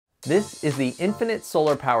This is the Infinite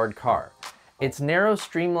solar-powered car. Its narrow,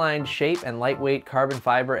 streamlined shape and lightweight carbon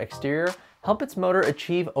fiber exterior help its motor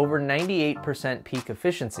achieve over 98% peak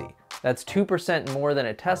efficiency. That's 2% more than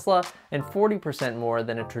a Tesla and 40% more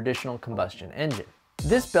than a traditional combustion engine.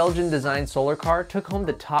 This Belgian-designed solar car took home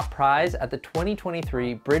the top prize at the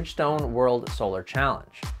 2023 Bridgestone World Solar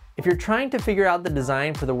Challenge. If you're trying to figure out the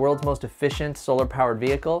design for the world's most efficient solar-powered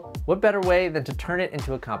vehicle, what better way than to turn it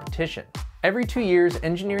into a competition? Every 2 years,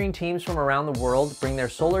 engineering teams from around the world bring their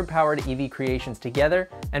solar-powered EV creations together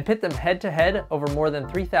and pit them head-to-head over more than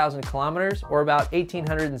 3,000 kilometers, or about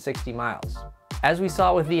 1,860 miles. As we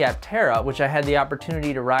saw with the Aptera, which I had the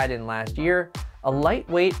opportunity to ride in last year, a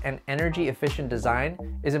lightweight and energy-efficient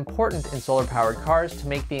design is important in solar-powered cars to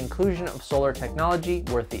make the inclusion of solar technology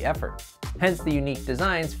worth the effort. Hence the unique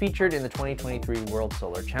designs featured in the 2023 World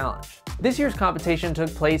Solar Challenge. This year's competition took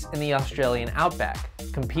place in the Australian outback.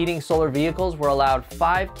 Competing solar vehicles were allowed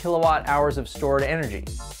 5 kilowatt hours of stored energy.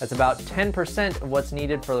 That's about 10% of what's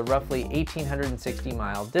needed for the roughly 1,860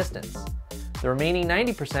 mile distance. The remaining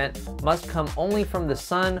 90% must come only from the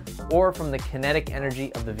sun or from the kinetic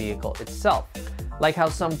energy of the vehicle itself, like how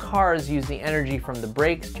some cars use the energy from the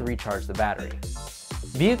brakes to recharge the battery.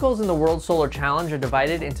 Vehicles in the World Solar Challenge are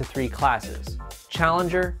divided into 3 classes: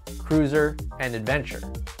 Challenger, Cruiser, and Adventure.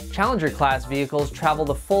 Challenger class vehicles travel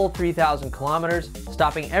the full 3,000 kilometers,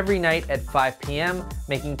 stopping every night at 5 p.m.,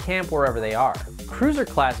 making camp wherever they are. Cruiser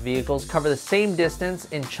class vehicles cover the same distance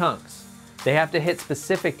in chunks. They have to hit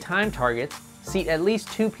specific time targets, seat at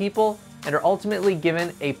least 2 people, and are ultimately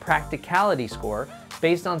given a practicality score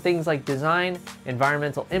based on things like design,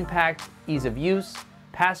 environmental impact, ease of use,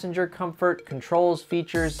 passenger comfort, controls,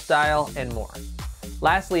 features, style, and more.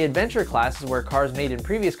 Lastly, Adventure class is where cars made in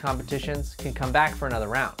previous competitions can come back for another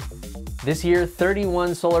round. This year,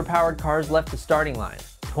 31 solar-powered cars left the starting line,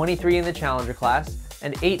 23 in the Challenger class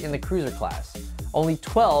and 8 in the Cruiser class. Only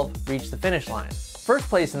 12 reached the finish line. First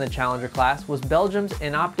place in the Challenger class was Belgium's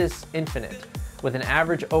Inoptis Infinite, with an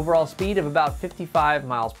average overall speed of about 55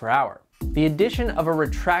 miles per hour. The addition of a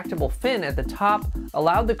retractable fin at the top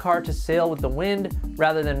allowed the car to sail with the wind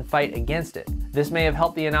rather than fight against it. This may have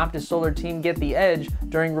helped the Inoptis Solar team get the edge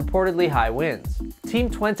during reportedly high winds. Team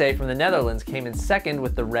Twente from the Netherlands came in second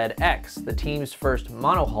with the Red X, the team's first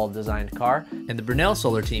monohull designed car, and the Brunel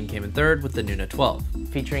Solar team came in third with the Nuna 12,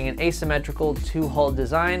 featuring an asymmetrical 2-hull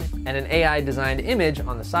design and an AI-designed image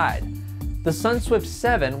on the side. The Sunswift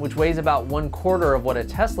 7, which weighs about 1/4 of what a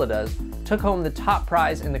Tesla does, took home the top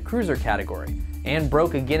prize in the cruiser category and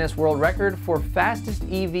broke a Guinness World Record for fastest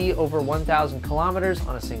EV over 1,000 kilometers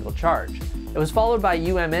on a single charge. It was followed by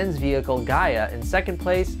UMN's vehicle Gaia in second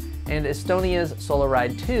place and Estonia's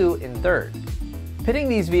Solaride 2 in third. Pitting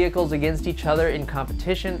these vehicles against each other in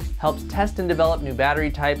competition helps test and develop new battery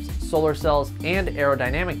types, solar cells, and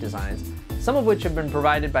aerodynamic designs, some of which have been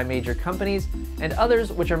provided by major companies and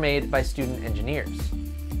others which are made by student engineers.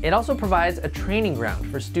 It also provides a training ground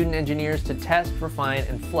for student engineers to test, refine,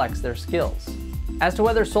 and flex their skills. As to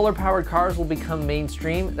whether solar-powered cars will become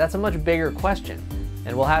mainstream, that's a much bigger question,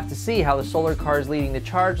 and we'll have to see how the solar cars leading the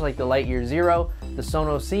charge like the Lightyear Zero, the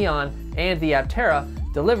Sonos Xeon, and the Aptera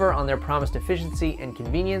deliver on their promised efficiency and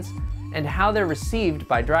convenience, and how they're received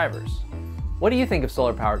by drivers. What do you think of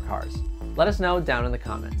solar-powered cars? Let us know down in the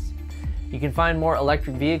comments. You can find more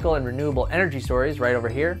electric vehicle and renewable energy stories right over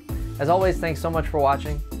here. As always, thanks so much for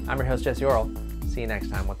watching. I'm your host, Jesse Orrell. See you next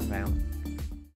time with the fam.